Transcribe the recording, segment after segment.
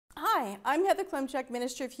Hi, I'm Heather Klimchuk,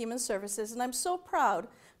 Minister of Human Services, and I'm so proud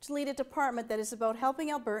to lead a department that is about helping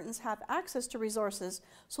Albertans have access to resources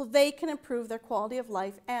so they can improve their quality of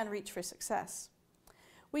life and reach for success.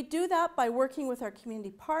 We do that by working with our community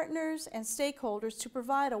partners and stakeholders to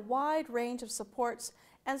provide a wide range of supports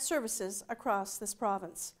and services across this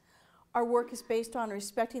province. Our work is based on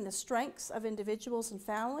respecting the strengths of individuals and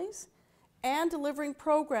families and delivering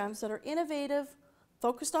programs that are innovative,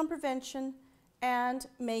 focused on prevention, and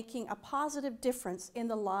making a positive difference in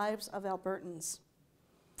the lives of Albertans.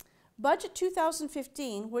 Budget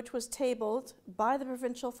 2015, which was tabled by the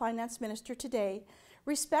Provincial Finance Minister today,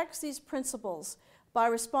 respects these principles by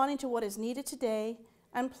responding to what is needed today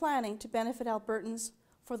and planning to benefit Albertans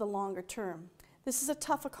for the longer term. This is a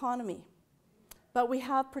tough economy, but we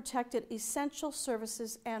have protected essential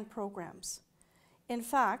services and programs. In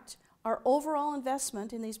fact, our overall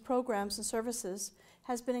investment in these programs and services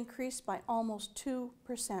has been increased by almost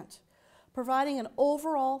 2%, providing an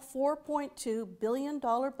overall $4.2 billion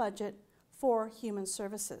budget for human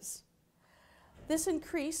services. This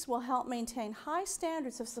increase will help maintain high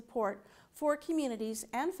standards of support for communities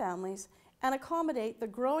and families and accommodate the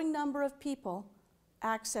growing number of people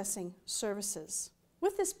accessing services.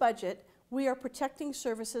 With this budget, we are protecting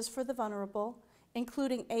services for the vulnerable,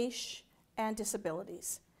 including AISH and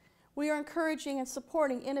disabilities. We are encouraging and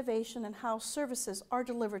supporting innovation in how services are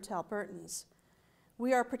delivered to Albertans.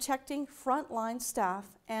 We are protecting frontline staff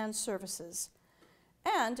and services.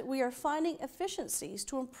 And we are finding efficiencies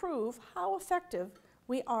to improve how effective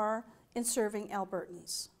we are in serving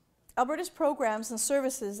Albertans. Alberta's programs and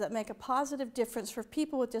services that make a positive difference for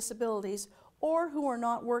people with disabilities or who are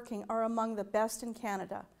not working are among the best in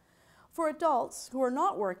Canada. For adults who are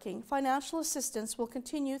not working, financial assistance will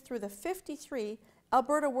continue through the 53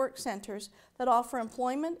 Alberta Work Centres that offer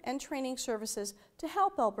employment and training services to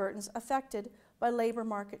help Albertans affected by labour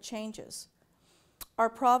market changes. Our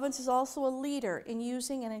province is also a leader in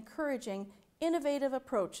using and encouraging innovative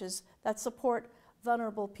approaches that support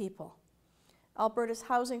vulnerable people. Alberta's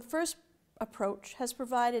Housing First approach has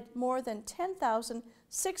provided more than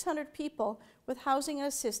 10,600 people with housing and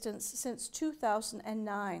assistance since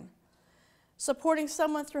 2009. Supporting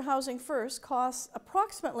someone through Housing First costs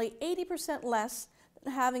approximately 80% less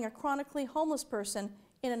than having a chronically homeless person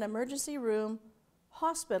in an emergency room,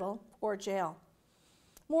 hospital, or jail.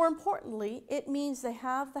 More importantly, it means they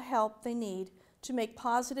have the help they need to make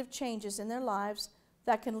positive changes in their lives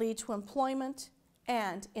that can lead to employment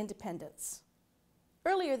and independence.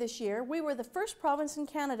 Earlier this year, we were the first province in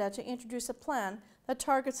Canada to introduce a plan that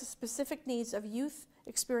targets the specific needs of youth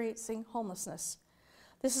experiencing homelessness.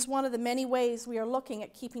 This is one of the many ways we are looking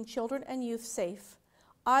at keeping children and youth safe,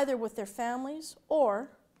 either with their families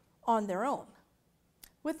or on their own.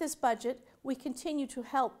 With this budget, we continue to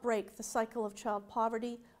help break the cycle of child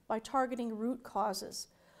poverty by targeting root causes.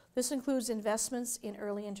 This includes investments in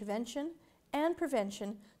early intervention and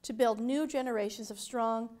prevention to build new generations of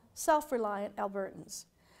strong, self-reliant Albertans.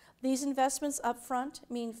 These investments up front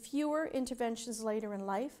mean fewer interventions later in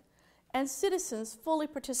life and citizens fully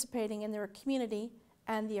participating in their community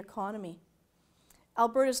and the economy.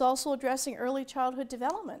 Alberta is also addressing early childhood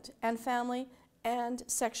development and family and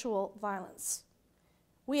sexual violence.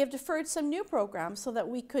 We have deferred some new programs so that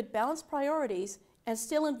we could balance priorities and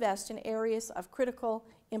still invest in areas of critical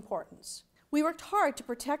importance. We worked hard to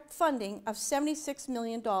protect funding of $76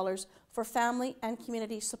 million for family and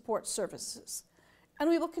community support services, and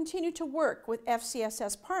we will continue to work with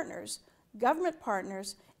FCSS partners, government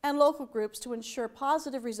partners, and local groups to ensure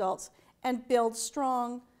positive results and build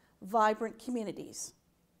strong, vibrant communities.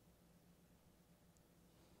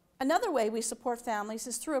 Another way we support families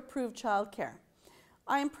is through approved childcare.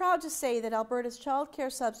 I am proud to say that Alberta's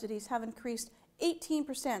childcare subsidies have increased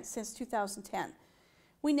 18% since 2010.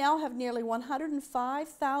 We now have nearly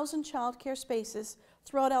 105,000 childcare spaces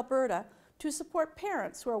throughout Alberta to support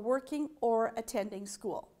parents who are working or attending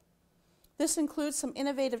school. This includes some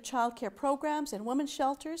innovative childcare programs and women's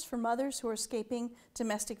shelters for mothers who are escaping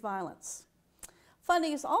domestic violence.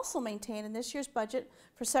 Funding is also maintained in this year's budget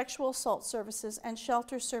for sexual assault services and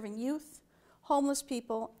shelters serving youth, homeless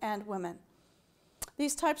people, and women.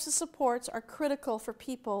 These types of supports are critical for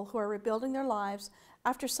people who are rebuilding their lives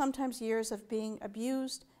after sometimes years of being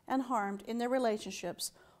abused and harmed in their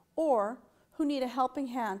relationships, or who need a helping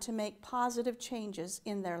hand to make positive changes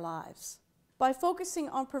in their lives. By focusing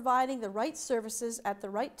on providing the right services at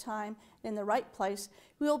the right time and in the right place,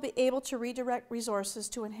 we will be able to redirect resources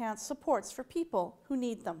to enhance supports for people who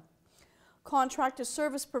need them. Contracted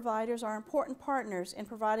service providers are important partners in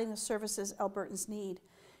providing the services Albertans need,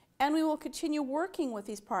 and we will continue working with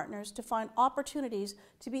these partners to find opportunities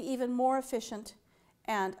to be even more efficient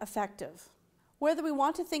and effective. Whether we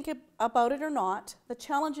want to think about it or not, the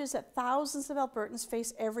challenges that thousands of Albertans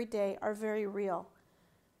face every day are very real.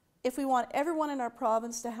 If we want everyone in our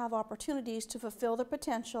province to have opportunities to fulfill their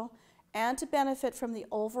potential and to benefit from the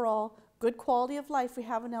overall good quality of life we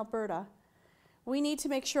have in Alberta, we need to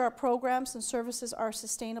make sure our programs and services are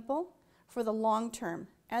sustainable for the long term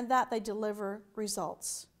and that they deliver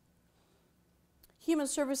results. Human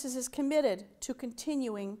Services is committed to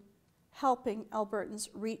continuing helping Albertans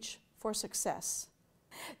reach for success.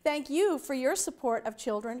 Thank you for your support of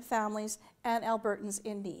children, families, and Albertans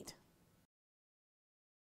in need.